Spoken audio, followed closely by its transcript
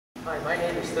Hi, my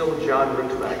name is still John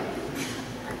Ritzbach.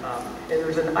 And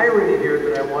there's an irony here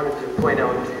that I wanted to point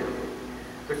out to you.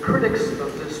 The critics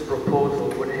of this proposal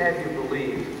would have you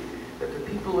believe that the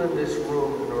people in this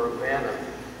room in Orvana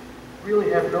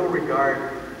really have no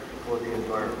regard for the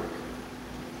environment.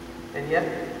 And yet,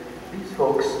 these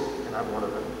folks, and I'm one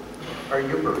of them, are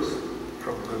Yoopers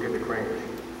from Bruggevic Range.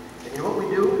 And you know what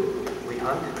we do? We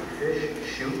hunt, fish,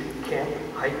 shoot, camp,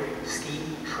 hike, ski,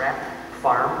 trap,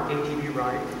 farm, ATV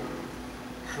ride,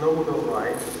 snowmobile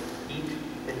ride, eat,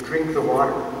 and drink the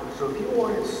water. So if you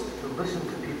want us to listen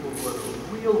to people who have a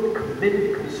real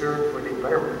committed concern for the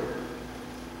environment,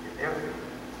 you're there.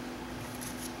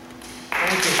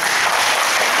 Thank you.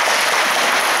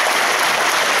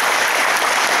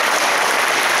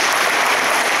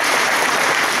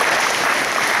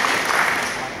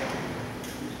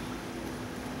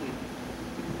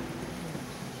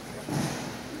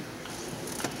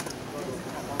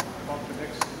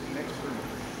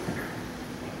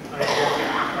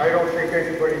 I don't think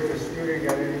anybody's disputing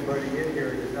that anybody in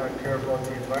here does not care about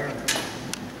the environment.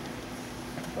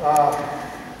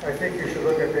 I think you should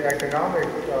look at the economic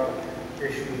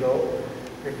issue, though.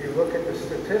 If you look at the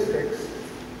statistics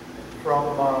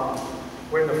from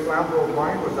when the Flambeau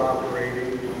mine was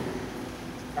operating,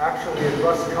 actually in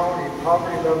Russ County,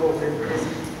 poverty levels increased,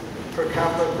 per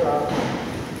capita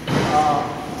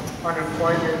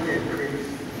unemployment increased,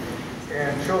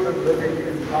 and children living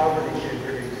in poverty increased.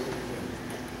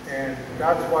 And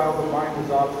that's while the mine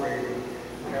was operating.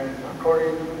 And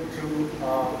according to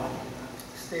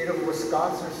state of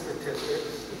Wisconsin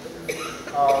statistics,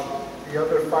 the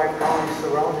other 5 counties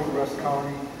surrounding Russ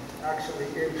County actually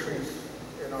increased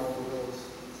in all of those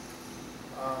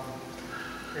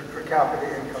in per capita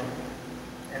income.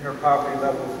 And their poverty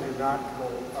levels did not go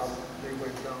up, they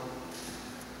went down.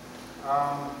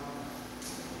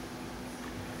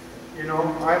 You know,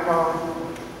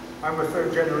 I'm a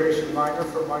third-generation miner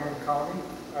from Iron County.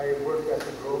 I worked at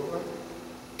the Groveland.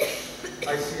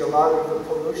 I see a lot of the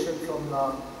pollution from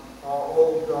the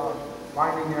old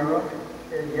mining era,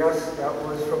 and yes, that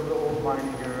was from the old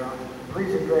mining era.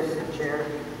 Please address the chair.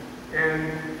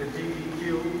 And the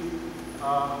DEQ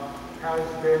has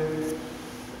been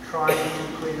trying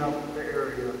to clean up the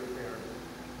area there.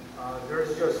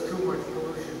 There's just too much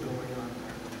pollution going on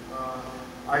there.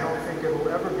 I don't think it will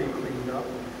ever be cleaned up.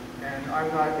 And I'm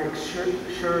not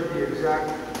sure the exact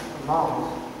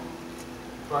amount,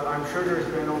 but I'm sure there's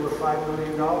been over $5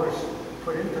 million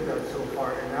put into that so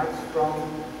far, and that's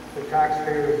from the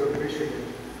taxpayers of Michigan.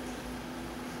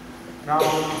 Now,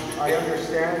 I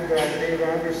understand that Dave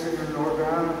Anderson and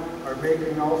Orvana are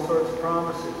making all sorts of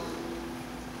promises.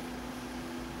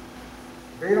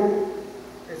 They don't,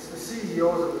 it's the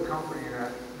CEOs of the company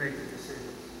that make the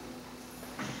decisions.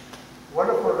 What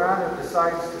if Orvana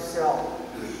decides to sell?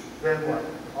 Then what?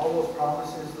 All those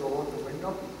promises go out the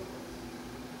window?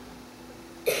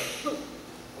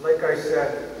 Like I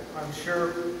said, I'm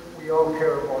sure we all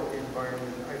care about the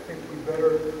environment. I think we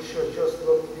should just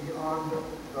look beyond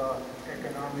the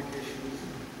economic issues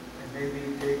and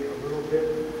maybe take a little bit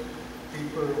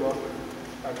deeper look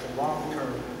at the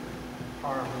long-term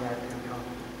harm that can